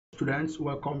students,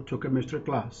 welcome to chemistry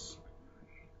class.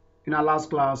 In our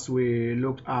last class, we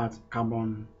looked at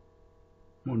carbon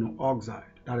monoxide,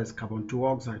 that is carbon 2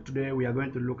 oxide. Today, we are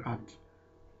going to look at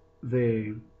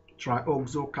the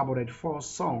trioxocarbonate 4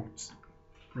 salts.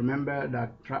 Remember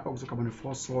that trioxocarbonate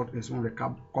 4 salt is one of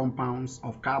the compounds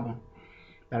of carbon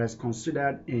that is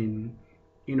considered in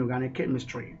inorganic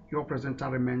chemistry. Your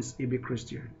presenter remains E.B.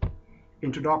 Christian.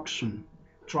 Introduction.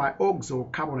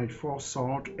 Trioxocarbonate 4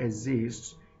 salt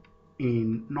exists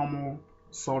in normal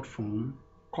salt form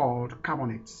called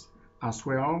carbonates, as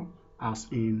well as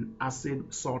in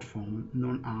acid salt form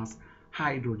known as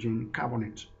hydrogen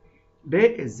carbonate.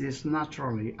 They exist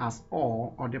naturally as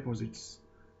ore or deposits.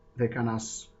 They can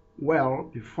as well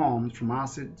be formed from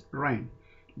acid rain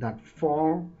that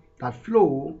flow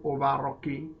over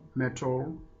rocky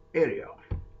metal area.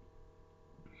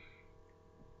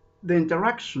 The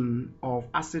interaction of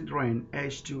acid rain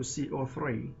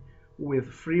H2CO3 with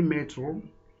free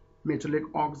metallic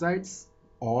oxides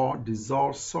or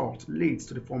dissolved salt leads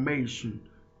to the formation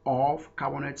of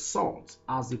carbonate salts,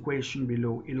 as the equation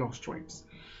below illustrates.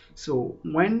 So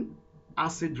when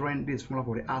acid rain, this formula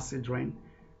for the acid rain,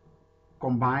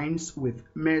 combines with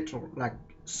metal like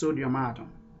sodium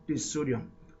atom, this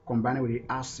sodium combined with the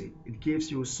acid, it gives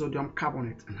you sodium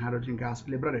carbonate and hydrogen gas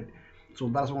liberated. So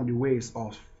that's one of the ways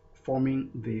of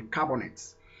forming the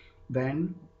carbonates.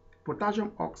 Then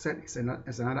potassium oxide is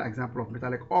another example of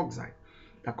metallic oxide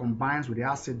that combines with the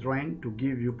acid rain to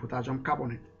give you potassium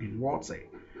carbonate in water.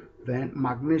 Then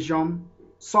magnesium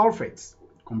sulfates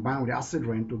combine with the acid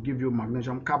rain to give you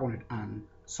magnesium carbonate and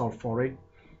sulfuric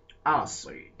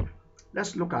acid.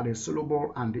 Let's look at the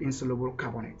soluble and the insoluble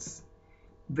carbonates.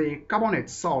 The carbonate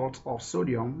salt of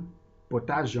sodium,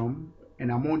 potassium,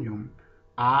 and ammonium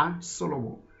are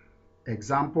soluble.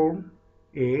 Example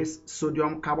is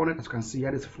sodium carbonate. As you can see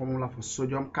here, this is formula for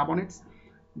sodium carbonates,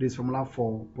 this formula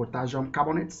for potassium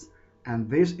carbonates, and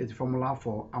this is the formula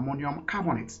for ammonium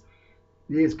carbonates.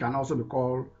 This can also be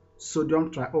called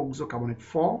sodium trioxocarbonate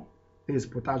 4, this is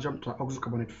potassium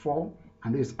trioxocarbonate 4,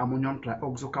 and this is ammonium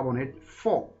trioxocarbonate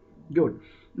 4. Good.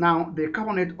 Now, the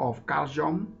carbonate of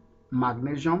calcium,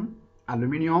 magnesium,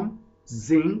 aluminium,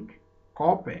 zinc,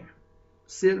 copper,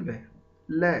 silver,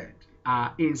 lead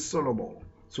are insoluble.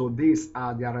 So these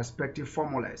are their respective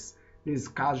formulas. This is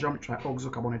calcium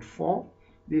trioxocarbonate 4,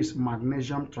 this is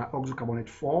magnesium trioxocarbonate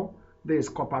 4, this is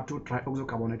copper 2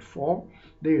 trioxocarbonate 4,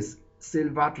 this is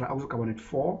silver trioxocarbonate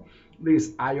 4, this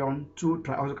is iron 2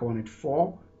 trioxocarbonate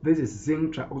 4, this is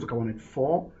zinc trioxocarbonate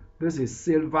 4, this is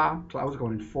silver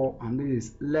trioxocarbonate 4, and this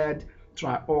is lead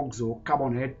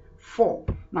trioxocarbonate 4.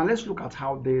 Now let's look at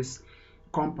how these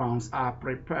compounds are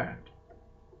prepared.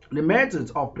 The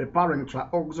methods of preparing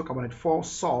trioxocarbonate 4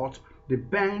 salt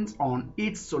depends on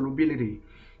its solubility.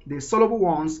 The soluble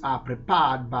ones are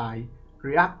prepared by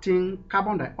reacting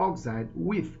carbon dioxide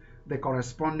with the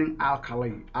corresponding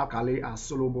alkali. Alkali are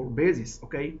soluble bases,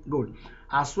 okay, good,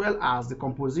 as well as the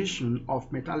composition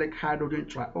of metallic hydrogen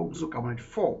trioxocarbonate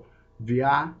 4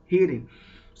 via heating.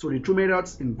 So the two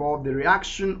methods involve the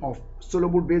reaction of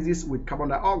soluble bases with carbon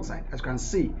dioxide. As you can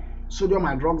see, sodium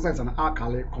hydroxide is an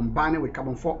alkali combining with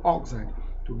carbon 4 oxide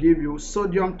to give you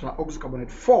sodium trioxocarbonate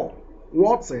 4,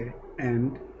 water,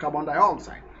 and carbon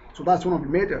dioxide. So that's one of the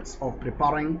methods of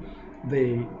preparing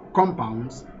the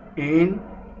compounds in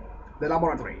the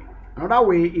laboratory. Another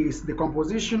way is the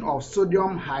composition of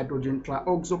sodium hydrogen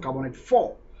trioxocarbonate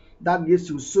 4. That gives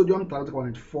you sodium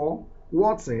trioxocarbonate 4,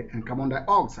 water, and carbon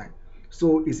dioxide.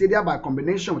 So it's either by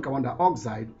combination with carbon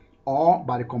dioxide or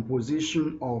by the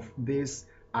composition of this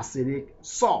acidic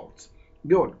salt.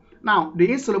 Good. Now,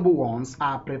 the insoluble ones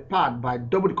are prepared by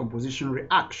double decomposition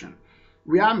reaction,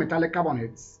 where metallic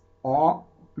carbonates or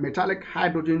metallic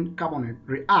hydrogen carbonate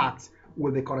react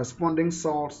with the corresponding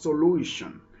salt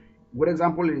solution. Good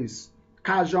example is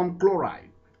calcium chloride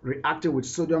reacting with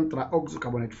sodium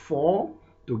trioxocarbonate 4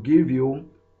 to give you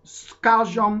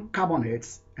calcium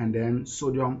carbonates and then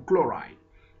sodium chloride.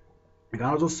 You can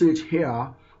also see it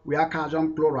here where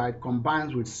calcium chloride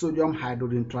combines with sodium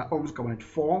hydrogen trioxocarbonate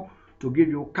 4 to give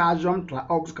you calcium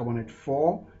trioxocarbonate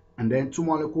 4 and then 2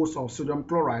 molecules of sodium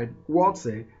chloride,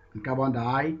 water, and carbon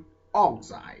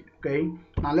dioxide. Okay,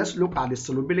 now let's look at the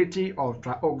solubility of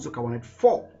trioxocarbonate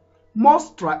 4.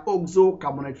 Most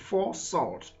trioxocarbonate 4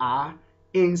 salts are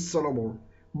insoluble,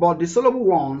 but the soluble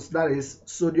ones, that is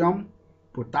sodium,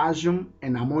 potassium,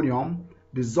 and ammonium,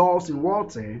 dissolves in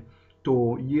water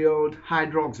to yield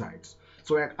hydroxides.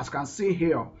 So as you can see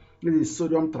here, this is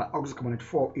sodium trioxocarbonate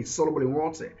 4. It's soluble in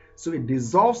water, so it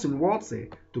dissolves in water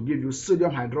to give you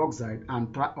sodium hydroxide and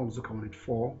trioxocarbonate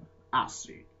 4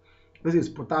 acid. This is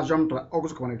potassium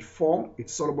trioxocarbonate 4.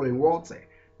 It's soluble in water.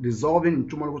 dissolving in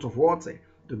 2 molecules of water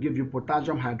to give you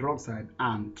potassium hydroxide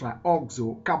and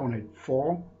trioxocarbonate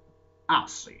 4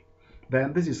 acid.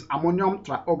 Then this is ammonium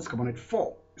trioxocarbonate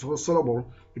 4. It's also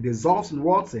soluble. It dissolves in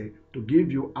water to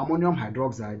give you ammonium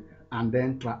hydroxide and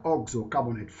then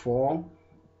trioxocarbonate 4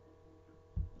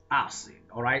 acid.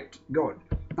 All right, good.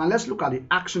 Now let's look at the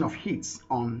action of heat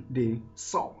on the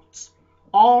salts.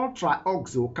 All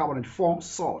trioxocarbonate 4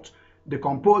 salt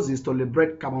decomposes to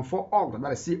liberate carbon 4 oxide,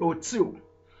 that is CO2,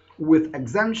 with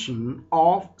exemption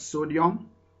of sodium,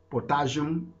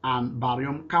 potassium, and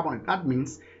barium carbonate. That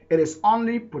means it is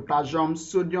only potassium,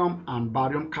 sodium, and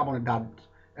barium carbonate that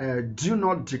do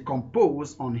not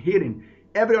decompose on heating.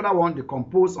 Every other one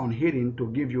decompose on heating to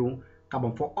give you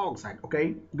carbon 4 oxide.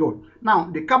 Okay, good. Now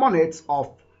the carbonates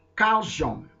of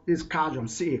calcium, this calcium,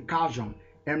 Ca, calcium,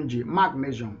 Mg,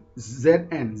 magnesium,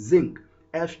 Zn, zinc,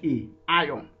 Fe,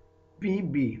 iron,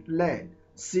 Pb, lead,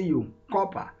 Cu,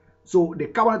 copper. So the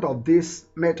carbonate of these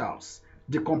metals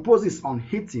decomposes on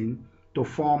heating to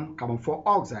form carbon 4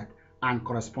 oxide and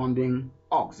corresponding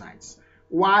oxides,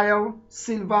 while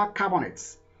silver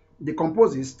carbonates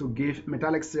decomposes to give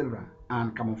metallic silver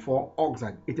and carbon 4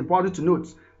 oxide. It's important to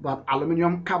note that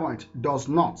aluminum carbonate does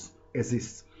not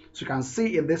exist. So you can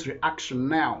see in this reaction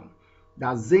now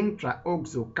that zinc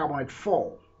trioxocarbonate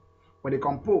 4 will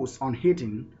decompose on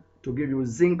heating to give you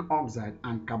zinc oxide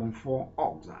and carbon 4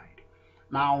 oxide.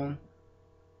 Now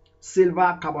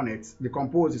silver carbonate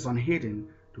decomposes on heating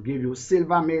to give you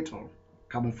silver metal,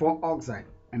 carbon 4 oxide,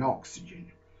 and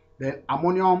oxygen. Then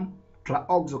ammonium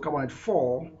trioxocarbonate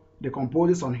 4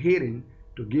 decomposes on heating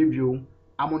to give you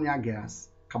ammonia gas,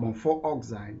 carbon 4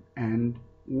 oxide, and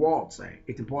water.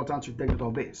 It's important to take note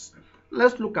of this.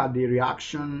 Let's look at the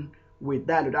reaction with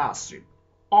dilute acid.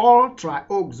 All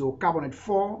trioxocarbonate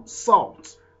 4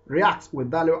 salts react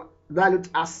with dilute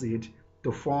acid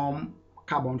to form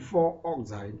carbon 4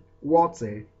 oxide,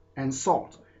 water, and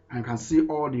salt. And you can see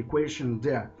all the equations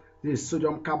there. This is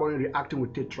sodium carbonate reacting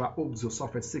with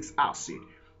tetraoxosulfate 6 acid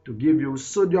to give you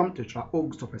sodium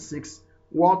tetraoxosulfate 6,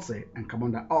 water, and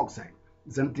carbon dioxide.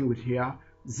 Same thing with here,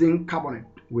 zinc carbonate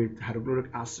with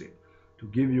hydrochloric acid to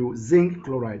give you zinc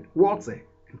chloride, water,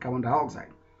 and carbon dioxide.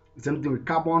 Same thing with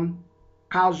calcium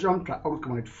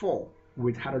trioxocarbonate 4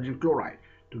 with hydrogen chloride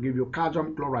to give you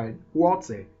calcium chloride,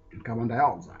 water, and carbon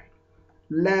dioxide.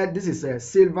 Lead, this is a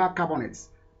silver carbonate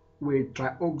with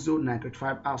trioxonitrate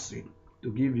 5 acid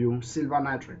to give you silver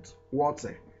nitrate,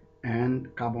 water,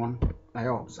 and carbon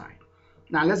dioxide.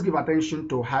 Now let's give attention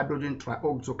to hydrogen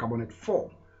trioxocarbonate 4.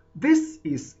 This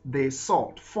is the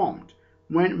salt formed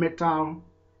when metal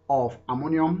of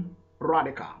ammonium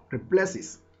radical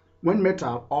replaces, when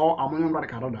metal or ammonium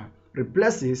radical rather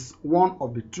replaces one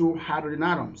of the 2 hydrogen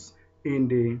atoms in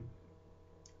the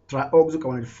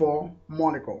trioxocarbonate 4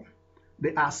 molecule.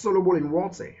 They are soluble in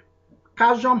water.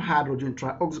 Calcium hydrogen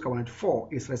trioxocarbonate 4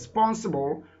 is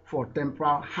responsible for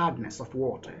temporal hardness of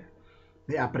water.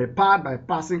 They are prepared by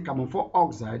passing carbon 4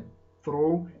 oxide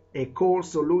through a cold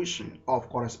solution of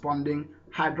corresponding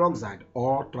hydroxide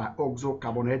or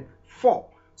trioxocarbonate 4.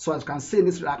 So as you can see in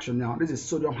this reaction now, this is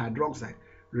sodium hydroxide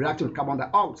reacting with carbon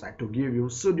dioxide to give you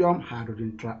sodium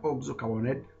hydrogen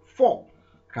trioxocarbonate 4.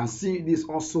 You can see this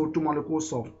also 2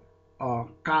 molecules of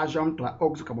calcium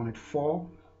trioxocarbonate 4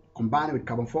 combined with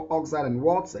carbon 4 oxide and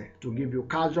water to give you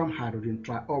calcium hydrogen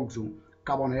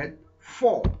trioxocarbonate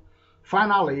 4.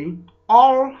 Finally,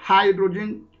 all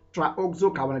hydrogen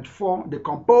trioxocarbonate 4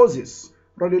 decomposes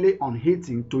readily on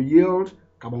heating to yield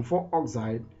carbon 4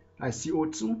 oxide like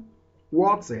CO2,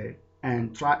 water,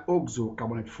 and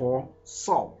trioxocarbonate 4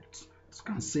 salt. As you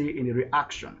can see in the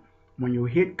reaction, when you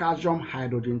heat calcium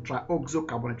hydrogen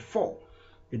trioxocarbonate 4,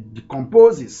 it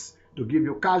decomposes to give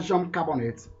you calcium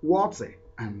carbonate, water,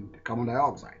 and carbon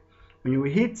dioxide. When you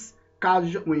heat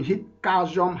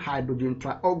calcium hydrogen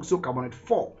trioxocarbonate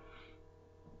 4,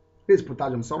 this is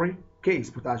potassium, sorry, K is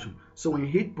potassium. So when you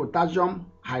heat potassium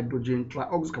hydrogen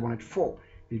trioxocarbonate 4,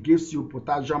 it gives you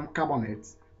potassium carbonate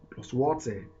plus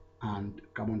water and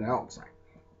carbon dioxide.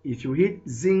 If you heat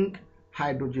zinc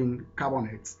hydrogen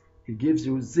carbonate, it gives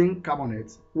you zinc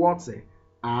carbonate, water,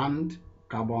 and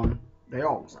carbon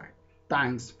dioxide.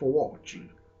 Thanks for watching.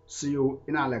 See you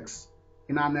in our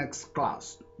next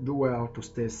class. Do well to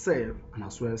stay safe and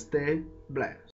as well stay blessed.